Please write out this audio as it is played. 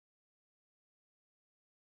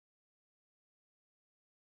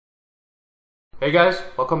Hey guys,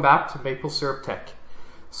 welcome back to Maple Syrup Tech.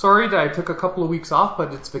 Sorry that I took a couple of weeks off,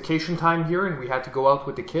 but it's vacation time here and we had to go out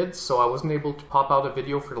with the kids, so I wasn't able to pop out a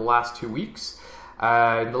video for the last 2 weeks.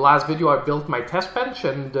 In the last video I built my test bench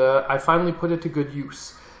and I finally put it to good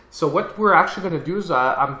use. So what we're actually going to do is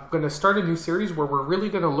I'm going to start a new series where we're really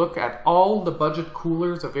going to look at all the budget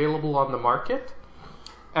coolers available on the market.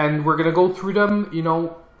 And we're going to go through them,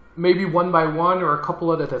 maybe one by one or a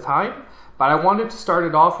couple at a time. But I wanted to start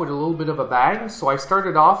it off with a little bit of a bang, so I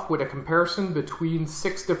started off with a comparison between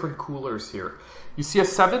 6 different coolers here. You see a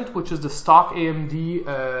 7th, which is the stock AMD,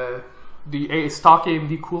 stock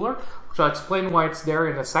AMD cooler, which I'll explain why it's there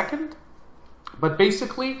in a second. But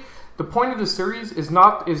basically, the point of the series is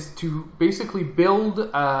to basically build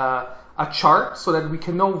a chart so that we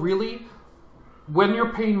can know really when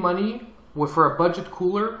you're paying money for a budget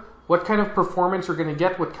cooler, what kind of performance you're going to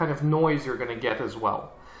get, what kind of noise you're going to get as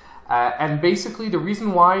well. And basically the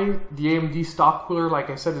reason why the AMD stock cooler, like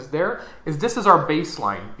I said, is there is this is our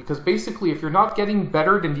baseline. Because basically if you're not getting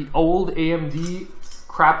better than the old AMD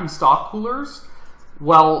crappy stock coolers,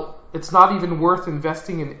 well, it's not even worth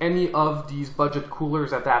investing in any of these budget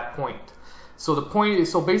coolers at that point. So the point is,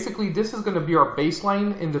 so basically this is going to be our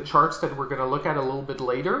baseline in the charts that we're going to look at a little bit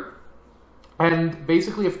later. And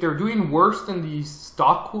basically if they're doing worse than the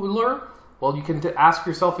stock cooler, well, you can ask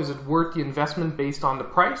yourself, is it worth the investment based on the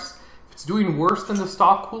price? If it's doing worse than the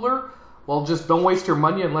stock cooler, well, just don't waste your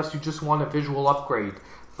money unless you just want a visual upgrade.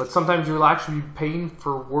 But sometimes you'll actually be paying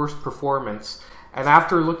for worse performance. And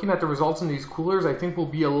after looking at the results in these coolers, I think we'll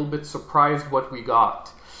be a little bit surprised what we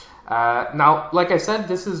got. Now, like I said,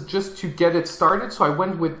 this is just to get it started, so I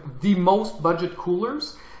went with the most budget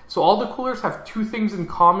coolers. So all the coolers have 2 things in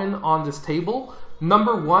common on this table.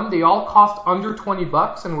 Number 1, they all cost under 20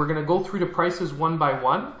 bucks, and we're going to go through the prices one by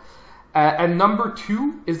one. And number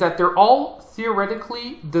 2 is that they're all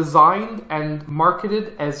theoretically designed and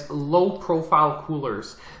marketed as low-profile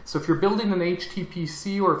coolers. So if you're building an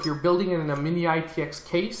HTPC or if you're building it in a mini ITX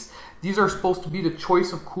case, these are supposed to be the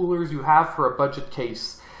choice of coolers you have for a budget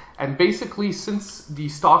case. And basically, since the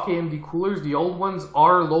stock AMD coolers, the old ones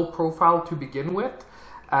are low-profile to begin with,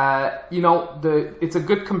 it's a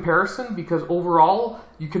good comparison because overall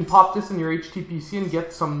you can pop this in your HTPC and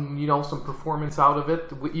get some, some performance out of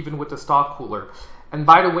it, even with the stock cooler. And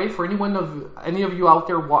by the way, for any of you out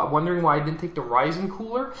there wondering why I didn't take the Ryzen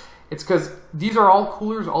cooler, it's because these are all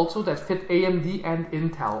coolers also that fit AMD and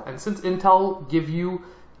Intel. And since Intel give you,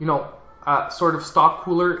 sort of stock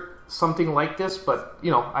cooler, something like this, but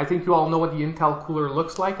I think you all know what the Intel cooler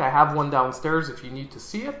looks like. I have one downstairs if you need to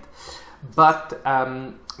see it. But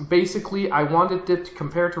basically, I wanted it to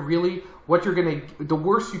compare to really what you're the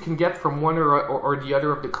worst you can get from one or the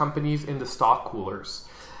other of the companies in the stock coolers.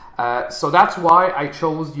 So that's why I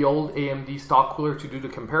chose the old AMD stock cooler to do the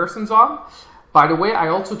comparisons on. By the way, I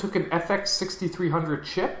also took an FX 6300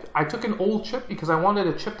 chip. I took an old chip because I wanted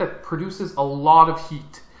a chip that produces a lot of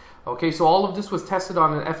heat. Okay, so all of this was tested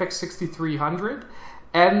on an FX 6300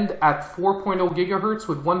 and at 4.0 gigahertz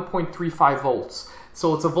with 1.35 volts.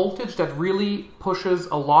 So it's a voltage that really pushes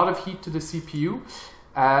a lot of heat to the CPU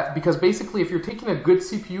because basically if you're taking a good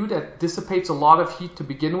CPU that dissipates a lot of heat to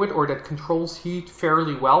begin with or that controls heat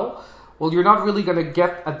fairly well, well, you're not really going to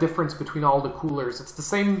get a difference between all the coolers. It's the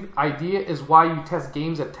same idea as why you test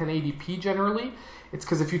games at 1080p generally. It's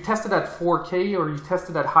because if you test it at 4K or you test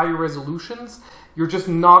it at higher resolutions, you're just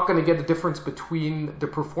not going to get a difference between the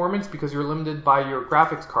performance because you're limited by your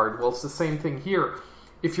graphics card. Well, it's the same thing here.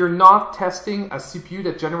 If you're not testing a CPU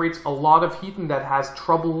that generates a lot of heat and that has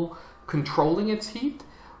trouble controlling its heat,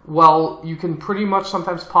 well, you can pretty much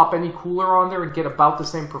sometimes pop any cooler on there and get about the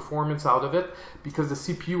same performance out of it because the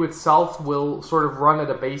CPU itself will sort of run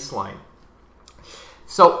at a baseline.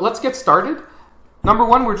 So let's get started. Number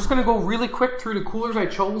 1, we're just going to go really quick through the coolers I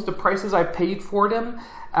chose, the prices I paid for them.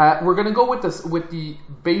 We're going to go with the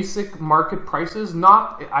basic market prices.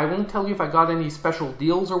 I won't tell you if I got any special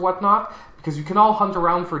deals or whatnot, because you can all hunt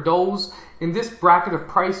around for those. In this bracket of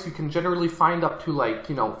price, you can generally find up to like,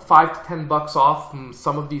 5 to 10 bucks off from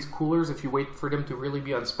some of these coolers if you wait for them to really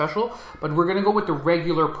be on special. But we're going to go with the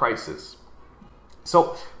regular prices.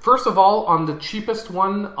 So first of all, on the cheapest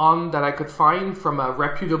one that I could find from a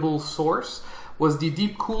reputable source was the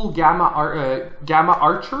Deepcool Gamma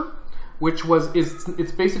Archer, which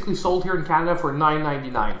it's basically sold here in Canada for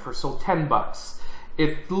 $9.99, so 10 bucks.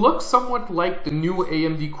 It looks somewhat like the new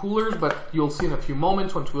AMD coolers, but you'll see in a few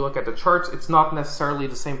moments once we look at the charts, it's not necessarily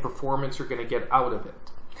the same performance you're going to get out of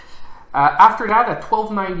it. After that, at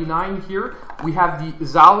 $12.99 here, we have the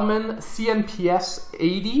Zalman CNPS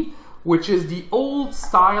 80, which is the old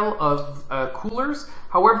style of coolers.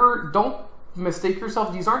 However, don't mistake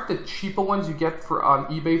yourself. These aren't the cheaper ones you get for on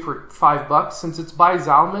eBay for $5. Since it's by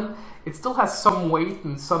Zalman, it still has some weight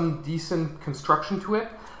and some decent construction to it.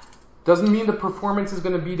 Doesn't mean the performance is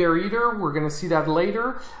going to be there either. We're going to see that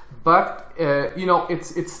later. But you know,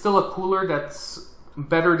 it's still a cooler that's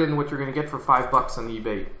better than what you're going to get for $5 on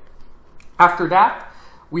eBay. After that,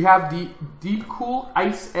 we have the Deepcool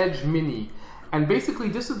Ice Edge Mini. And basically,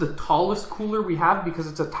 this is the tallest cooler we have because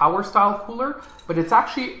it's a tower style cooler, but it's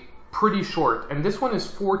actually pretty short. And this one is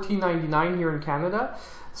 $14.99 here in Canada,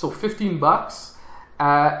 so $15.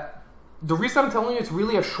 The reason I'm telling you it's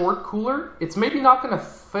really a short cooler, it's maybe not going to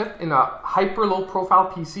fit in a hyper low profile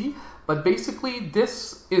PC, but basically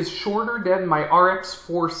this is shorter than my RX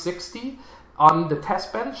 460 on the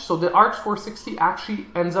test bench. So the RX 460 actually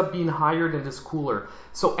ends up being higher than this cooler.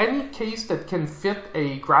 So any case that can fit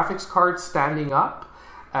a graphics card standing up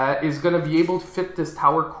is going to be able to fit this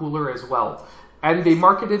tower cooler as well. And they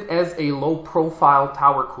market it as a low profile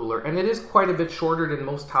tower cooler, and it is quite a bit shorter than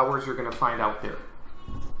most towers you're going to find out there.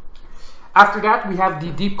 After that, we have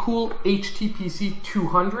the Deepcool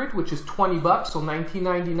HTPC-200, which is $20, so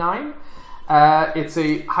 $19.99. It's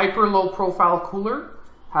a hyper low profile cooler,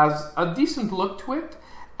 has a decent look to it.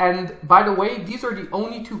 And by the way, these are the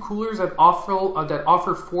only two coolers that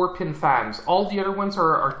offer 4-pin fans. All the other ones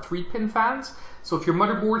are 3-pin fans. So if your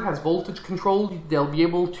motherboard has voltage control, they'll be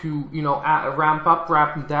able to, you know, ramp up,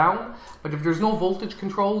 ramp down. But if there's no voltage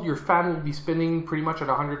control, your fan will be spinning pretty much at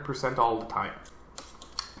 100% all the time.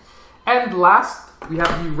 And last, we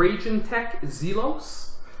have the Raijintek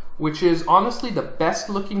Zelos, which is honestly the best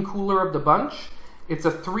looking cooler of the bunch. It's a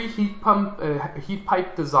 3 heat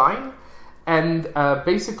pipe design, and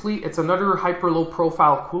basically it's another hyper low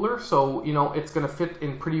profile cooler, so you know it's going to fit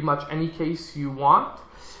in pretty much any case you want.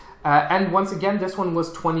 And once again, this one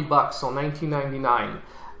was $20, so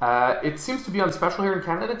 $19.99. It seems to be on special here in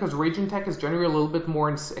Canada because Raijintek is generally a little bit more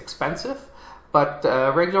expensive. But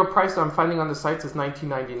regular price that I'm finding on the sites is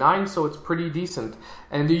 $19.99, so it's pretty decent.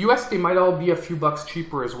 And in the US, they might all be a few bucks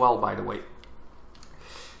cheaper as well, by the way.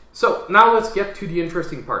 So now let's get to the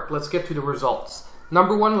interesting part. Let's get to the results.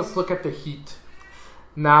 Number one, let's look at the heat.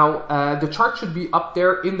 Now, the chart should be up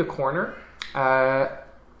there in the corner.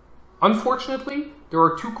 Unfortunately, there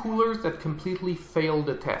are two coolers that completely failed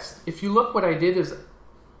the test. If you look, what I did is,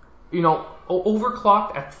 you know,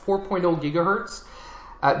 overclocked at 4.0 gigahertz.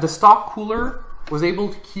 The stock cooler was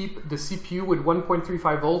able to keep the CPU with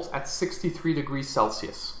 1.35 volts at 63 degrees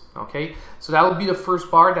Celsius. Okay, so that will be the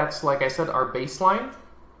first bar. That's, like I said, our baseline.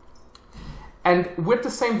 And with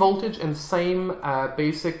the same voltage and same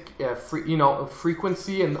basic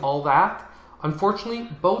frequency and all that, unfortunately,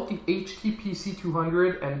 both the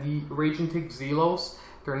HTPC-200 and the Raijintek Zelos,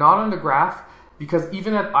 they're not on the graph because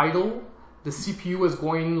even at idle, the CPU is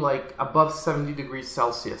going like above 70 degrees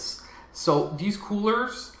Celsius. So these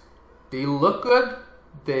coolers, they look good.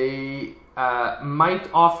 They might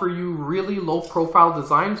offer you really low profile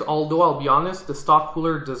designs, although I'll be honest, the stock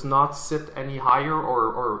cooler does not sit any higher,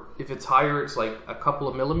 or if it's higher, it's like a couple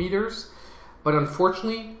of millimeters. But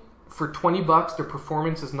unfortunately, for $20, the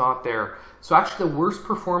performance is not there. So actually the worst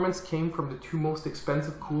performance came from the two most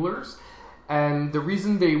expensive coolers. And the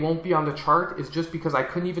reason they won't be on the chart is just because I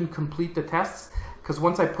couldn't even complete the tests, because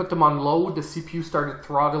once I put them on low, the CPU started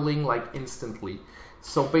throttling like instantly.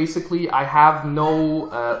 So basically, I have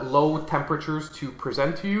no low temperatures to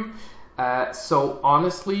present to you. So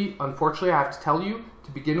honestly, unfortunately, I have to tell you,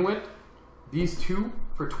 to begin with, these two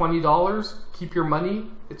for $20, keep your money.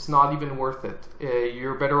 It's not even worth it.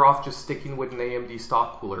 You're better off just sticking with an AMD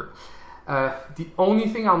stock cooler. The only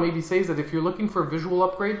thing I'll maybe say is that if you're looking for a visual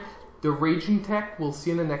upgrade, the Raijintek, we'll see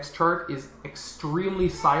in the next chart, is extremely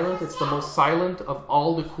silent. It's the most silent of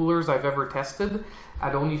all the coolers I've ever tested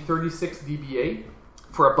at only 36 dBA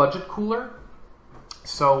for a budget cooler.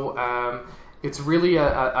 So it's really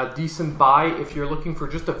a decent buy if you're looking for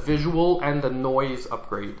just a visual and a noise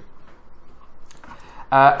upgrade.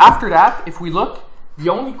 After that, if we look, the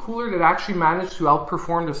only cooler that actually managed to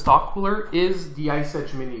outperform the stock cooler is the Ice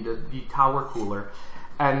Edge Mini, the tower cooler.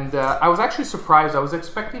 And I was actually surprised. I was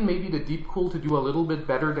expecting maybe the Deepcool to do a little bit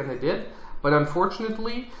better than it did. But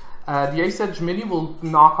unfortunately, the Ice Edge Mini will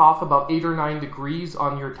knock off about 8 or 9 degrees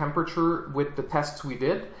on your temperature with the tests we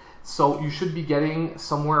did. So you should be getting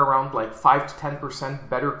somewhere around like 5 to 10%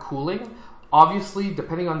 better cooling. Obviously,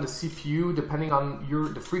 depending on the CPU, depending on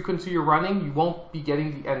the frequency you're running, you won't be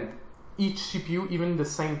getting the end. Each CPU, even the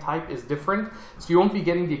same type, is different. So you won't be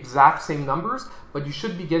getting the exact same numbers, but you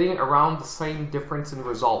should be getting around the same difference in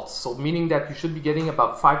results. So meaning that you should be getting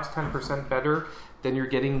about 5 to 10% better than you're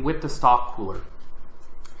getting with the stock cooler.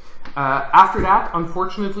 After that,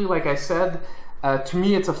 unfortunately, like I said, To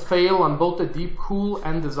me, it's a fail on both the Deepcool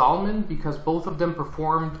and the Zalman because both of them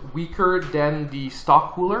performed weaker than the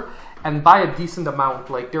stock cooler, and by a decent amount.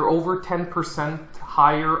 Like, they're over 10%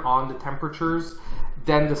 higher on the temperatures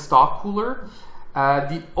than the stock cooler.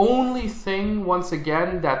 The only thing, once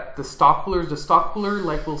again, that the stock cooler,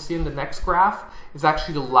 like we'll see in the next graph, is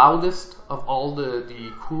actually the loudest of all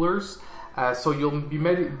the coolers. So you'll be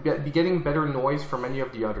getting better noise from any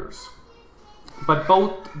of the others. But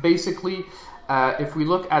both, basically, if we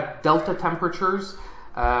look at delta temperatures,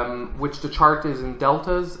 which the chart is in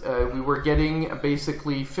deltas, we were getting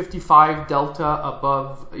basically 55 delta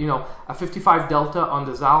above, a 55 delta on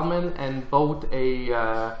the Zalman and both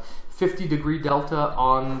a 50-degree delta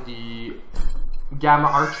on the Gamma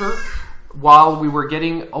Archer, while we were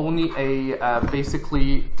getting only a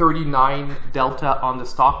basically 39 delta on the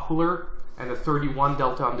stock cooler and a 31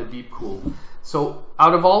 delta on the Deepcool. So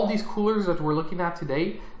out of all these coolers that we're looking at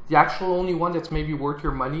today, the actual only one that's maybe worth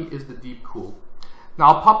your money is the Deepcool.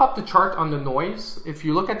 Now I'll pop up the chart on the noise. If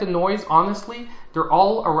you look at the noise, honestly, they're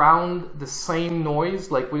all around the same noise,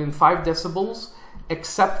 like within 5 decibels,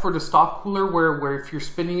 except for the stock cooler where if you're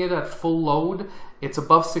spinning it at full load, it's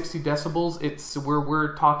above 60 decibels. It's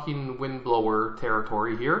we're talking windblower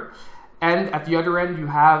territory here. And at the other end, you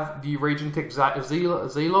have the Raijintek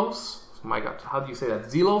Zelos. Oh my God, how do you say that?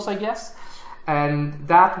 Zelos, I guess. And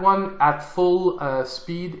that one at full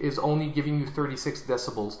speed is only giving you 36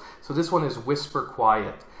 decibels. So this one is whisper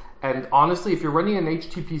quiet. And honestly, if you're running an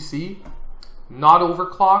HTPC, not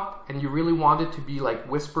overclocked, and you really want it to be like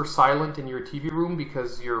whisper silent in your TV room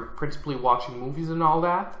because you're principally watching movies and all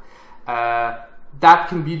that, that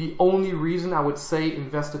can be the only reason I would say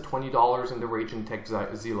invest the $20 in the Raijintek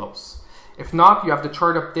Zelos. If not, you have the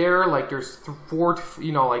chart up there, like there's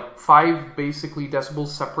 5 basically decibels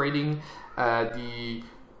separating the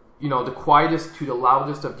quietest to the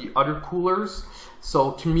loudest of the other coolers.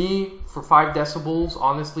 So to me, for 5 decibels,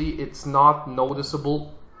 honestly, it's not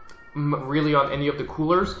noticeable really on any of the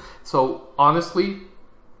coolers. So honestly,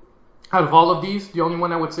 out of all of these, the only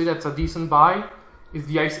one I would say that's a decent buy is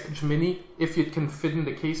the Ice Edge Mini, if it can fit in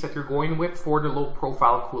the case that you're going with for the low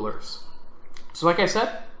profile coolers. So like I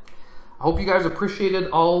said, I hope you guys appreciated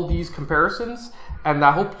all these comparisons, and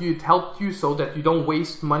I hope it helped you so that you don't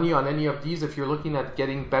waste money on any of these. If you're looking at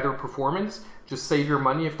getting better performance, just save your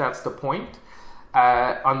money if that's the point.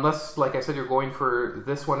 Unless, like I said, you're going for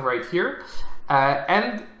this one right here.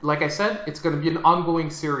 And like I said, it's going to be an ongoing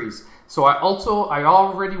series. So I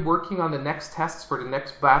already working on the next tests for the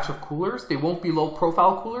next batch of coolers. They won't be low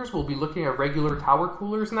profile coolers. We'll be looking at regular tower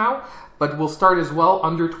coolers now, but we'll start as well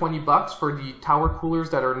under 20 bucks for the tower coolers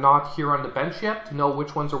that are not here on the bench yet, to know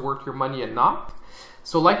which ones are worth your money and not.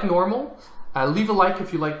 So like normal, leave a like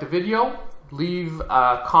if you liked the video. Leave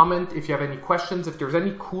a comment if you have any questions. If there's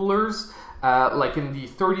any coolers like in the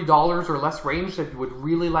 $30 or less range that you would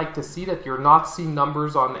really like to see, that you're not seeing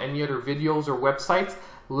numbers on any other videos or websites,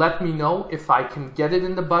 let me know. If I can get it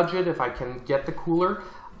in the budget, if I can get the cooler,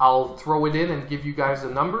 I'll throw it in and give you guys the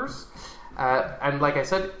numbers. And like I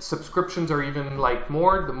said, subscriptions are even like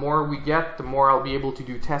more. The more we get, the more I'll be able to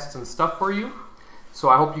do tests and stuff for you. So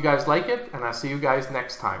I hope you guys like it, and I'll see you guys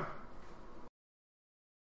next time.